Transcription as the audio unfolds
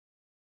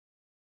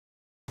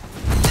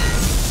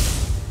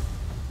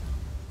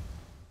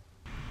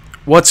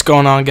What's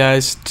going on,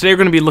 guys? Today we're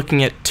going to be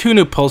looking at two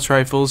new pulse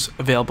rifles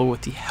available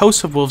with the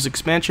House of Wolves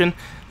expansion.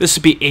 This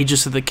would be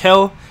Aegis of the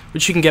Kell,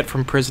 which you can get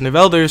from Prison of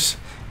Elders,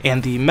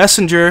 and the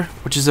Messenger,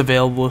 which is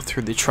available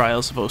through the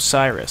Trials of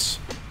Osiris.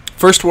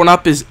 First one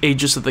up is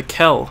Aegis of the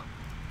Kell.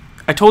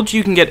 I told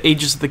you can get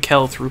Aegis of the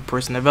Kell through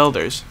Prison of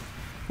Elders,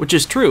 which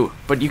is true,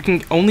 but you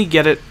can only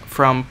get it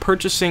from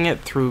purchasing it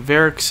through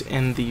Varix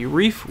in the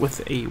Reef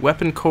with a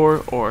weapon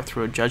core or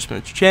through a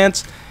Judgment's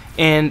Chance.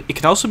 And it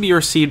can also be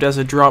received as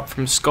a drop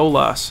from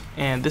Skolas,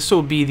 and this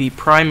will be the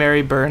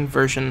primary burn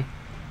version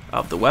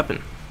of the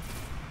weapon.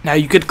 Now,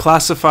 you could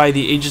classify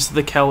the Aegis of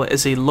the Kell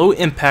as a low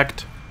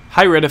impact,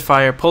 high rate of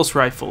fire pulse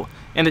rifle,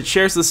 and it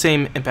shares the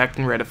same impact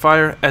and rate of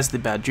fire as the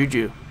Bad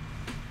Juju.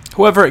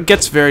 However, it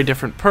gets very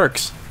different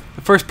perks.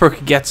 The first perk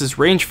it gets is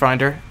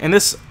Rangefinder, and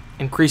this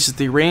increases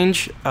the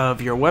range of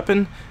your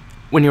weapon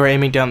when you are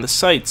aiming down the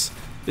sights.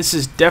 This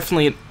is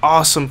definitely an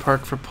awesome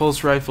perk for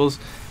pulse rifles,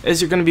 as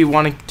you're going to be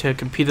wanting to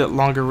compete at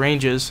longer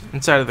ranges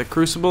inside of the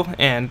Crucible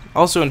and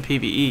also in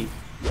PvE.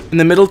 In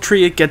the middle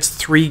tree, it gets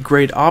three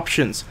great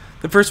options.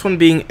 The first one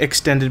being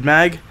Extended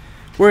Mag,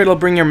 where it'll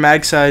bring your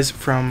mag size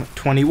from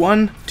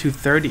 21 to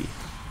 30.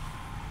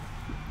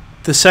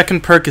 The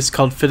second perk is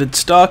called Fitted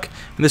Stock,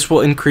 and this will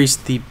increase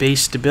the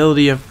base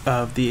stability of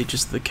the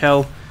Aegis of the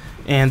Kell.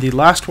 And the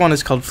last one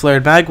is called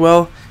Flared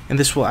Magwell, and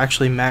this will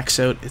actually max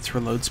out its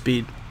reload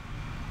speed.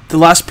 The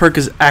last perk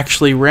is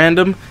actually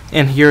random,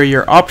 and here are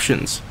your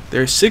options.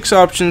 There are 6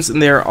 options, and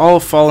they are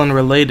all Fallen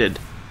related.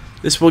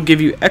 This will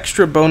give you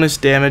extra bonus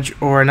damage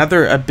or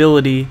another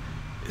ability,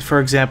 for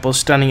example,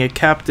 stunning a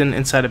captain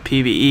inside of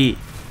PvE.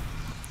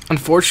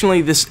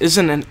 Unfortunately, this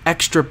isn't an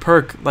extra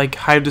perk like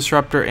Hive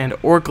Disruptor and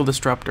Oracle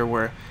Disruptor,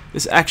 where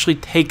this actually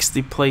takes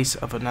the place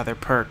of another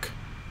perk.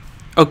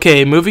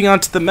 Okay, moving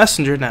on to the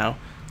Messenger now.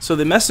 So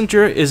the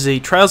Messenger is a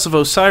Trials of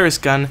Osiris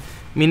gun,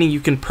 meaning you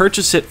can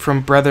purchase it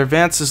from Brother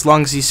Vance as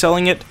long as he's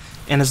selling it,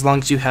 and as long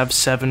as you have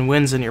 7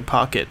 wins in your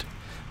pocket.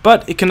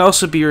 But it can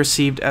also be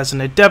received as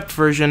an Adept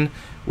version,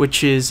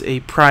 which is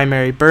a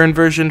primary burn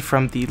version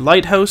from the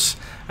Lighthouse,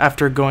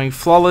 after going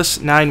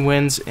flawless 9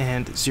 wins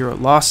and 0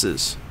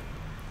 losses.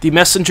 The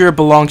Messenger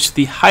belongs to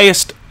the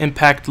highest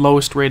impact,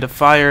 lowest rate of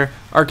fire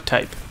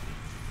archetype.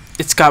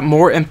 It's got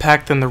more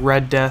impact than the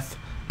Red Death,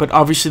 but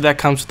obviously that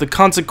comes with the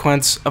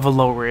consequence of a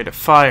low rate of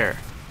fire.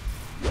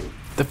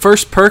 The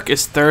first perk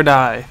is Third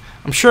Eye.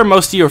 I'm sure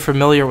most of you are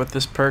familiar with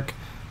this perk,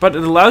 but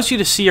it allows you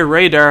to see your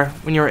radar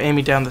when you're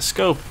aiming down the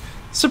scope.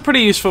 It's a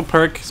pretty useful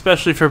perk,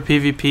 especially for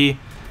PvP.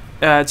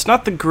 It's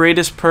not the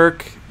greatest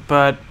perk,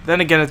 but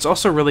then again, it's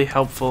also really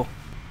helpful.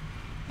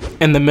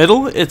 In the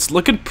middle, it's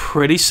looking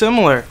pretty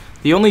similar.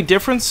 The only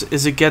difference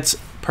is it gets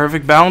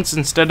Perfect Balance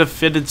instead of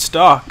Fitted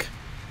Stock.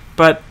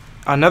 But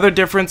another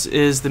difference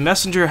is the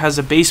Messenger has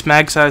a base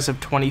mag size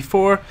of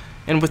 24,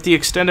 and with the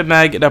Extended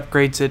Mag, it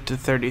upgrades it to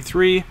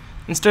 33.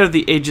 Instead of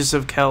the Aegis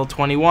of Kell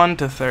 21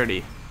 to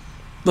 30.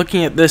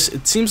 Looking at this,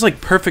 it seems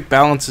like Perfect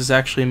Balance is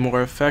actually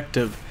more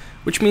effective,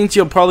 which means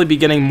you'll probably be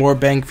getting more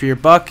bang for your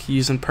buck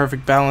using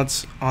Perfect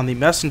Balance on the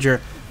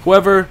Messenger.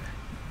 However,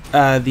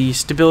 the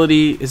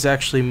stability is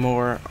actually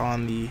more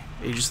on the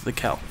Aegis of the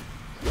Kell.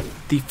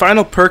 The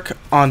final perk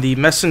on the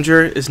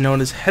Messenger is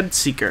known as Head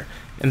Seeker,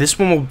 and this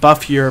one will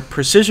buff your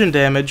precision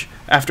damage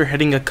after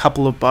hitting a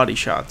couple of body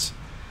shots.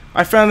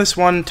 I found this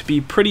one to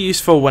be pretty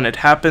useful when it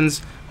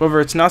happens,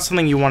 however it's not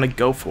something you want to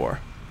go for.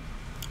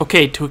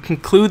 Okay, to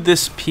conclude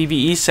this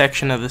PvE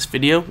section of this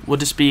video, we'll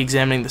just be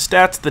examining the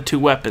stats of the two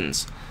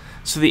weapons.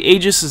 So the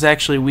Aegis is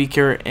actually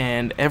weaker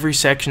in every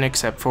section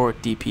except for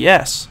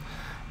DPS,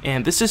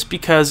 and this is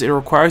because it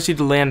requires you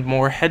to land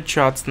more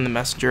headshots than the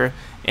Messenger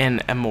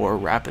in a more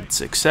rapid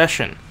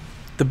succession.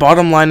 The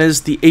bottom line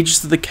is the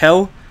Aegis of the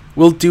Kell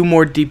will do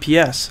more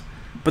DPS.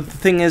 But the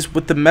thing is,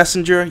 with the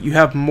Messenger, you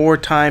have more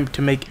time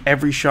to make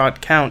every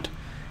shot count,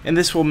 and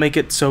this will make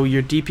it so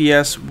your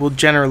DPS will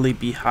generally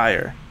be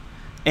higher.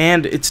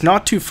 And it's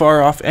not too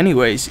far off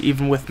anyways,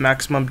 even with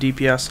maximum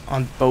DPS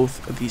on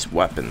both of these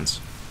weapons.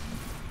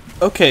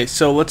 Okay,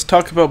 so let's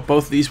talk about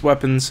both of these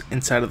weapons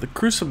inside of the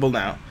Crucible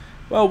now.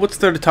 Well, what's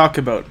there to talk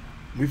about?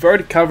 We've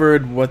already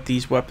covered what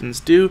these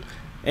weapons do,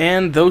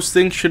 and those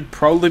things should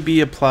probably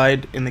be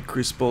applied in the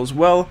Crucible as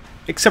well,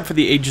 except for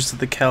the Aegis of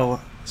the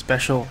Kell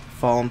special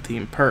Fallen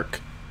theme perk.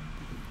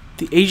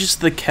 The Aegis of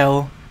the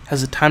Kell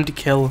has a time to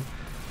kill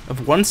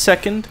of 1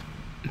 second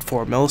and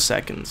 4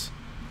 milliseconds.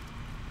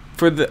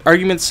 For the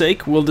argument's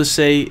sake, we'll just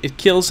say it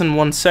kills in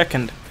 1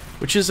 second,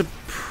 which is a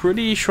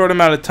pretty short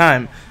amount of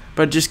time,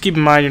 but just keep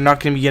in mind you're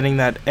not going to be getting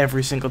that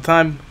every single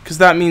time, because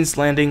that means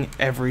landing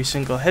every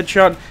single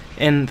headshot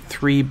in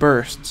 3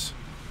 bursts.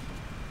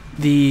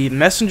 The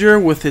Messenger,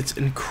 with its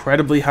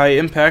incredibly high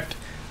impact,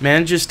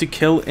 manages to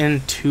kill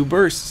in 2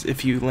 bursts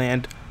if you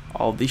land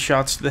all of the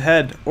shots to the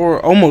head,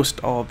 or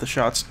almost all of the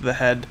shots to the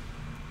head.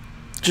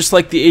 Just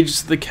like the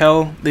Aegis of the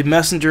Kell, the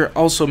Messenger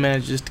also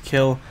manages to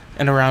kill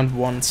in around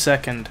 1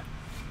 second.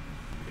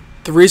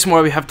 The reason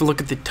why we have to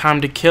look at the time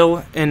to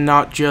kill and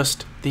not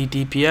just the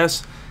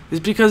DPS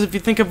is because if you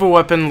think of a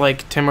weapon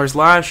like Timur's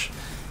Lash,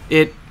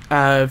 it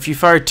If you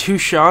fire 2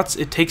 shots,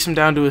 it takes him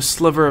down to a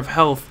sliver of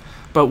health,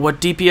 but what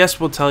DPS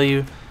will tell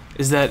you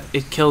is that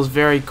it kills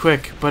very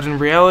quick, but in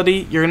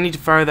reality, you're going to need to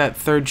fire that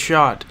 3rd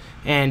shot,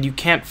 and you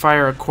can't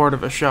fire a quarter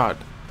of a shot.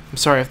 I'm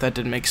sorry if that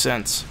didn't make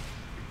sense.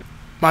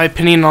 My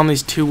opinion on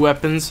these 2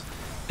 weapons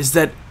is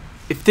that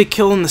if they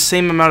kill in the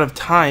same amount of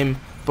time,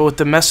 but with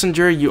the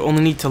messenger you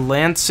only need to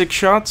land 6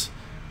 shots,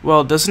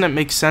 well, doesn't it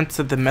make sense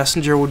that the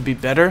messenger would be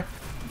better?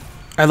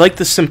 I like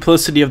the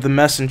simplicity of the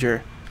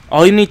messenger.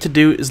 All you need to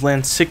do is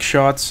land 6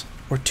 shots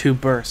or 2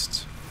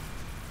 bursts.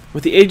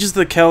 With the Aegis of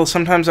the Kell,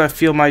 sometimes I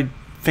feel my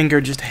finger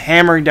just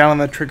hammering down on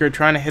the trigger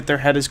trying to hit their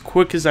head as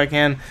quick as I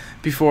can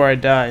before I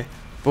die.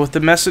 But with the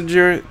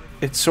messenger,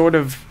 it's sort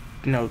of,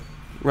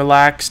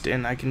 relaxed,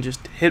 and I can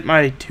just hit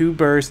my 2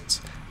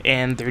 bursts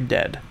and they're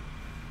dead.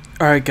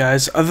 Alright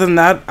guys, other than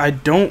that, I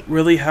don't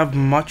really have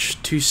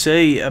much to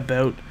say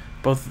about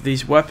both of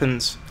these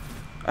weapons.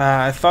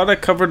 I thought I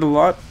covered a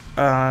lot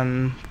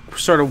on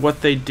sort of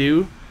what they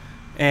do,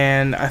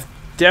 and I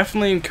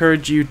definitely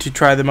encourage you to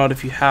try them out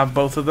if you have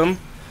both of them.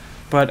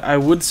 But I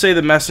would say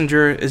the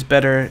messenger is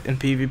better in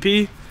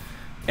PvP,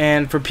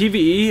 and for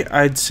PvE,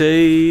 I'd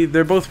say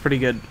they're both pretty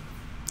good.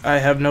 I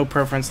have no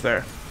preference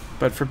there.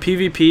 But for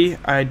PvP,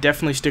 I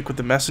definitely stick with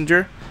the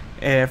messenger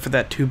for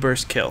that 2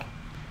 burst kill.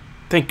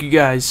 Thank you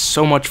guys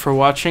so much for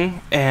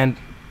watching, and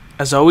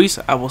as always,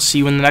 I will see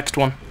you in the next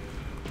one.